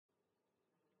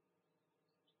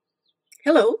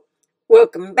Hello,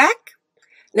 welcome back.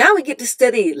 Now we get to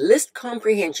study list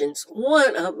comprehensions,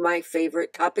 one of my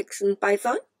favorite topics in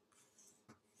Python.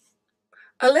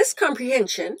 A list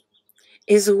comprehension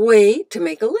is a way to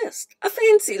make a list, a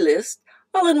fancy list,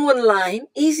 all in one line,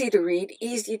 easy to read,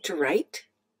 easy to write.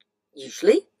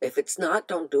 Usually, if it's not,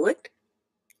 don't do it.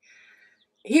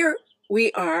 Here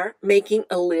we are making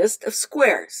a list of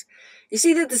squares. You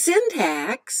see that the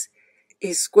syntax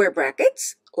is square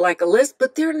brackets, like a list,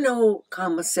 but there are no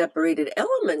comma-separated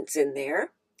elements in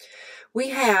there. We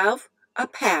have a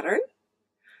pattern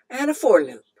and a for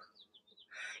loop.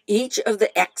 Each of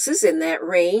the x's in that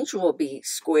range will be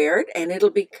squared and it'll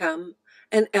become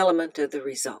an element of the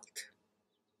result.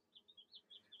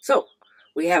 So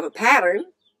we have a pattern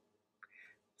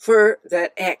for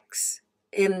that x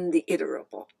in the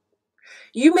iterable.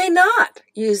 You may not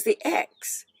use the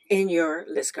x in your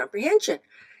list comprehension.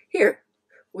 Here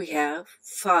we have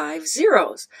 5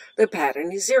 zeros. The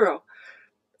pattern is 0.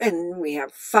 And we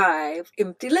have 5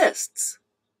 empty lists.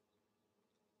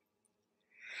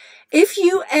 If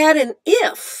you add an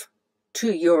if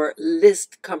to your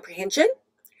list comprehension,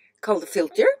 called a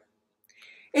filter,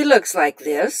 it looks like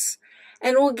this,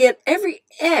 and we'll get every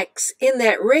x in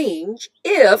that range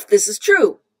if this is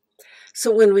true.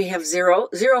 So when we have 0,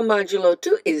 0 modulo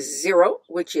 2 is 0,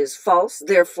 which is false,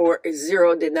 therefore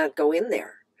 0 did not go in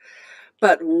there.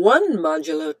 But 1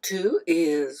 modulo 2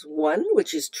 is 1,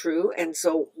 which is true, and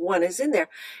so 1 is in there.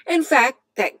 In fact,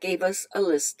 that gave us a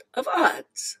list of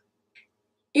odds.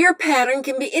 Your pattern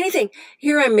can be anything.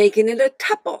 Here I'm making it a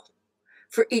tuple.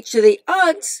 For each of the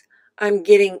odds, I'm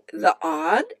getting the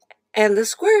odd and the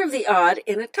square of the odd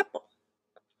in a tuple.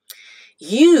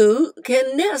 You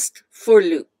can nest for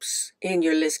loops in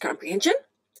your list comprehension.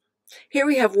 Here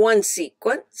we have one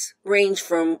sequence, range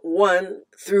from 1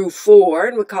 through 4,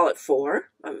 and we call it 4.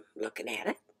 I'm looking at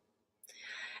it.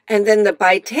 And then the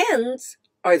by 10s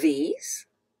are these.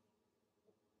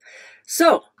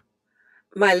 So,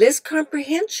 my list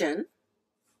comprehension,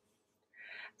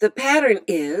 the pattern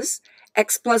is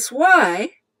x plus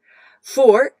y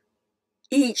for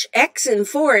each x in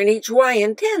 4 and each y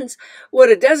in 10s. What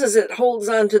it does is it holds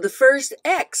on to the first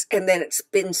x and then it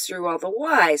spins through all the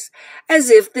y's as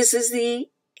if this is the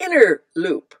inner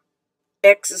loop.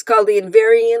 X is called the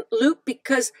invariant loop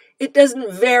because it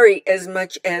doesn't vary as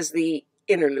much as the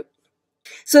inner loop.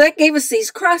 So that gave us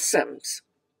these cross sums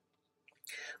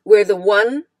where the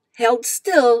 1 held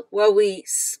still while we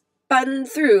spun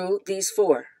through these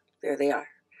 4. There they are,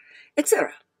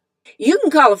 etc. You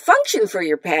can call a function for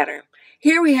your pattern.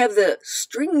 Here we have the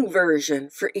string version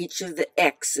for each of the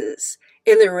x's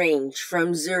in the range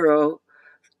from 0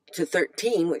 to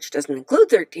 13, which doesn't include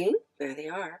 13. There they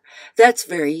are. That's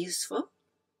very useful.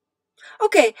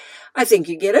 Okay, I think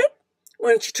you get it. Why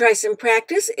don't you try some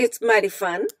practice? It's mighty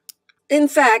fun. In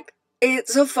fact,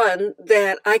 it's so fun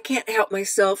that I can't help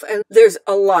myself, and there's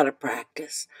a lot of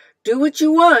practice. Do what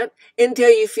you want until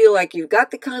you feel like you've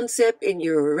got the concept and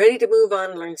you're ready to move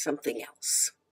on and learn something else.